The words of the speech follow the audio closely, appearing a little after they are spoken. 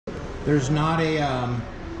There's not a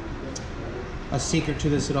secret to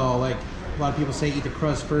this at all. Like a lot of people say, eat the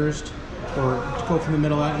crust first, or go from the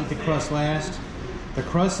middle out and eat the crust last. The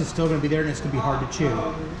crust is still going to be there, and it's going to be hard to chew.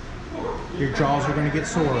 Your jaws are going to get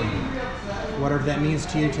sore. Whatever that means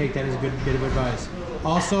to you, take that as a good bit of advice.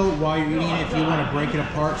 Also, while you're eating it, if you want to break it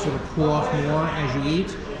apart so it'll cool off more as you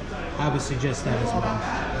eat, I would suggest that as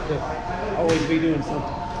well. Always be doing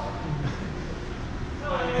something.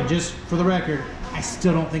 And just for the record, I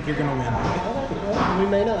still don't think you're going to win. We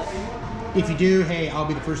may not. If you do, hey, I'll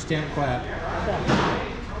be the first stamp clap.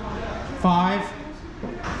 5,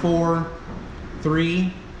 4,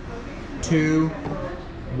 3, 2,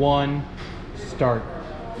 1, start.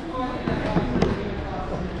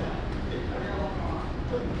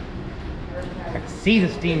 I can see the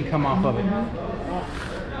steam come off of it.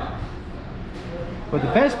 But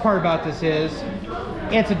the best part about this is,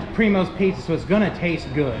 it's a Primo's pizza, so it's gonna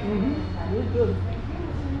taste good.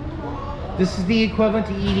 This is the equivalent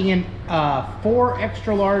to eating in 4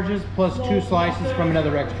 extra larges plus 2 slices from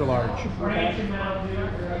another extra large.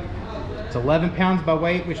 It's 11 pounds by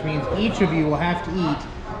weight, which means each of you will have to eat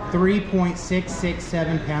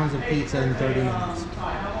 3.667 pounds of pizza in 30 minutes.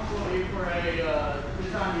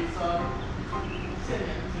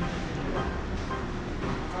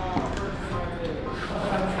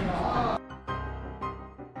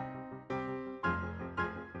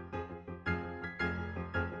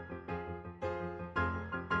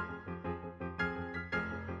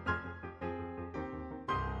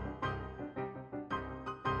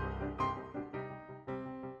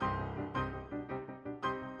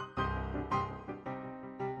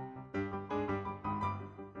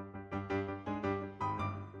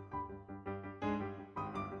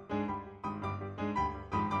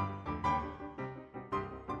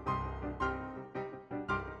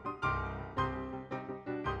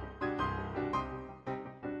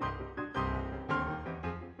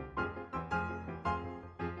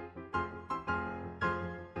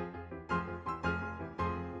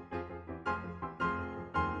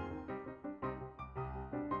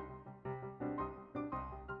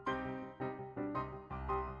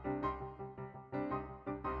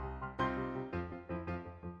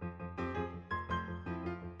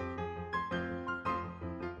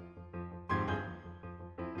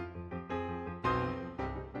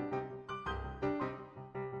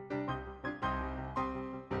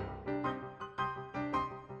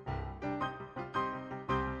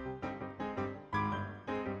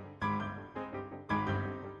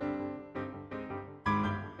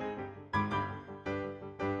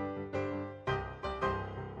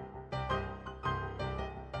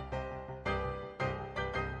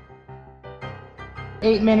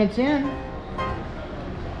 8 minutes in.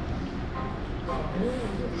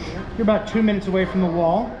 You're about 2 minutes away from the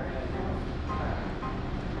wall.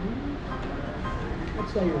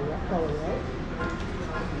 That's how you're color, right?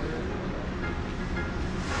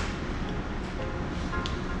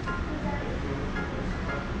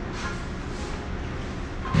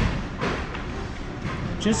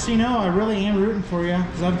 Just so you know, I really am rooting for you,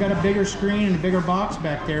 because I've got a bigger screen and a bigger box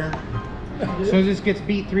back there. As soon as this gets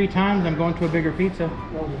beat 3 times, I'm going to a bigger pizza.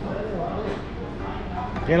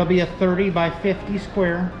 It'll be a 30 by 50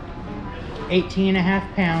 square,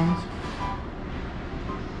 18.5 pounds.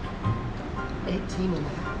 18.5.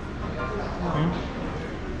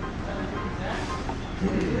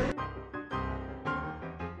 Yeah.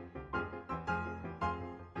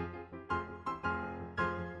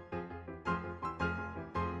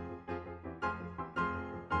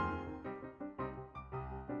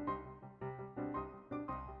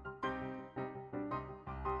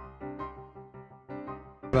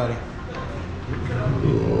 Buddy.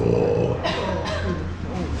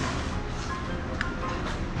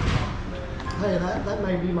 Hey, that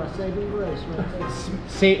may be my saving grace, right?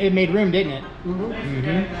 See, it made room, didn't it? Mm-hmm.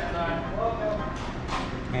 Mm-hmm.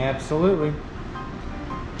 Absolutely.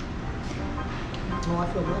 Oh, I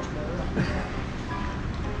feel much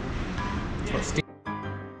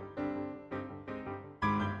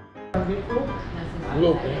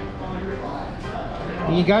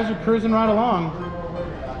better. You guys are cruising right along.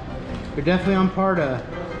 You're definitely on par to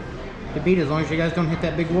beat, as long as you guys don't hit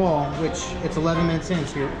that big wall, which it's 11 minutes in,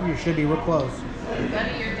 so you should be real close.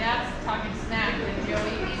 Buddy, your dad's talking snack, and Joey,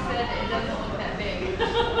 he said it doesn't look that big.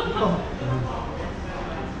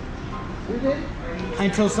 We did?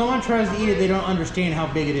 Until someone tries to eat it, they don't understand how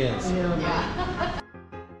big it is. Yeah.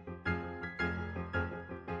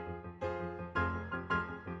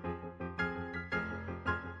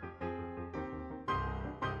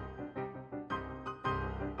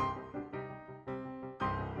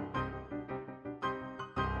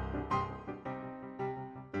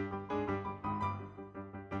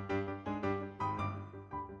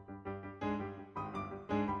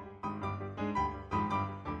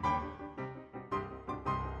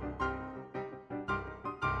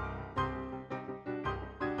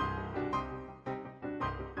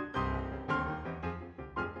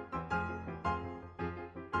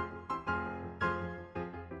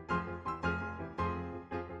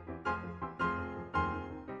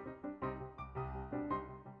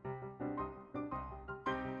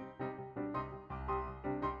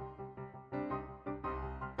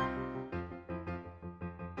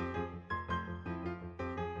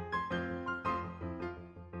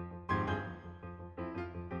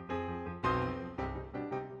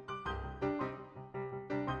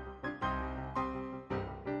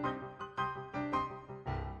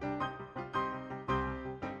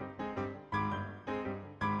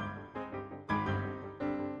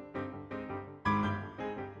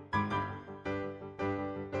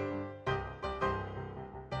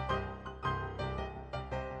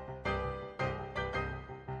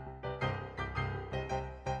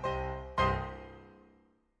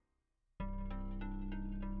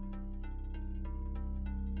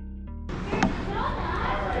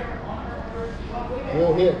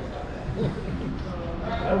 Real hit.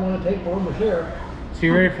 I don't want to take more of a share. So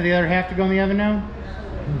you ready for the other half to go in the oven now?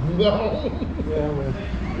 No. Yeah, well.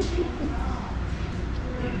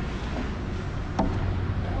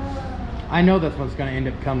 I know that's what's going to end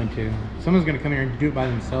up coming to. Someone's going to come here and do it by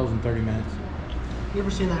themselves in 30 minutes. You ever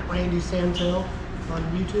seen that Randy Santel on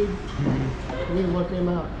YouTube? Mm-hmm. You need to look him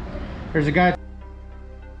up. There's a guy.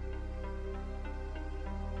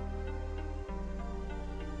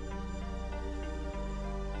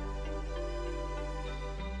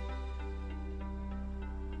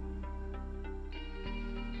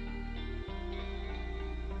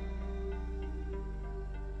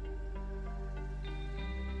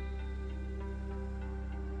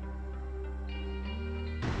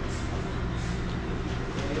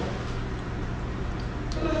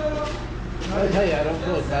 I tell you, I don't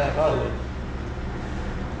feel as bad as I thought I would.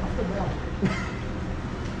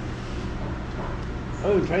 I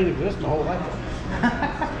would train for this my whole life.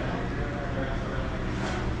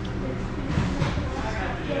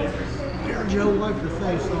 Here, Joe, wipe your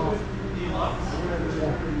face off.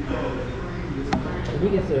 If we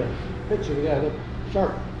get the picture, we gotta look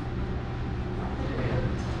sharp.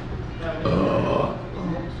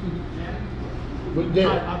 We did. I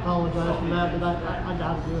apologize for that, but I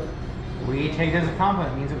gotta do it. We take it as a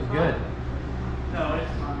compliment. It means it was good.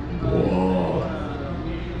 Whoa.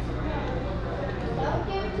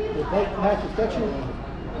 The plate match is touching.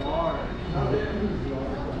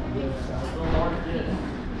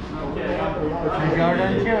 Turns y'all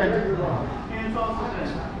done chewing.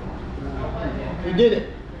 We did it.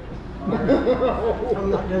 I'm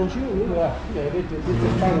not done chewing. Yeah,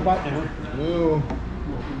 it's trying to bite now. No.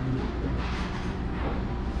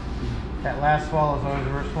 That last swallow is always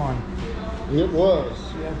the worst one. It was.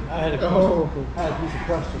 Yeah, I had a piece of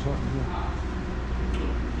crust or something.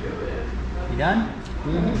 You done?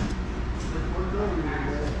 Mm-hmm.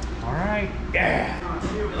 All right. Yeah.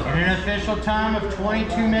 In an official time of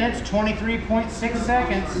 22 minutes, 23.6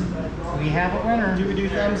 seconds, we have a winner. Do we do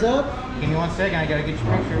thumbs up? Give me 1 second. I gotta get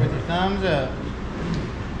your picture with your thumbs up.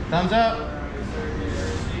 Thumbs up.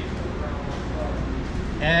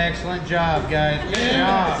 Excellent job, guys. Good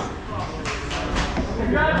job.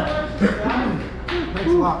 Thanks a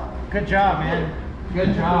lot. Good job, man.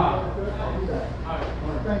 Good job.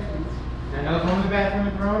 Thank you. And those on the bathroom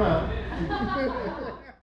and thrown up.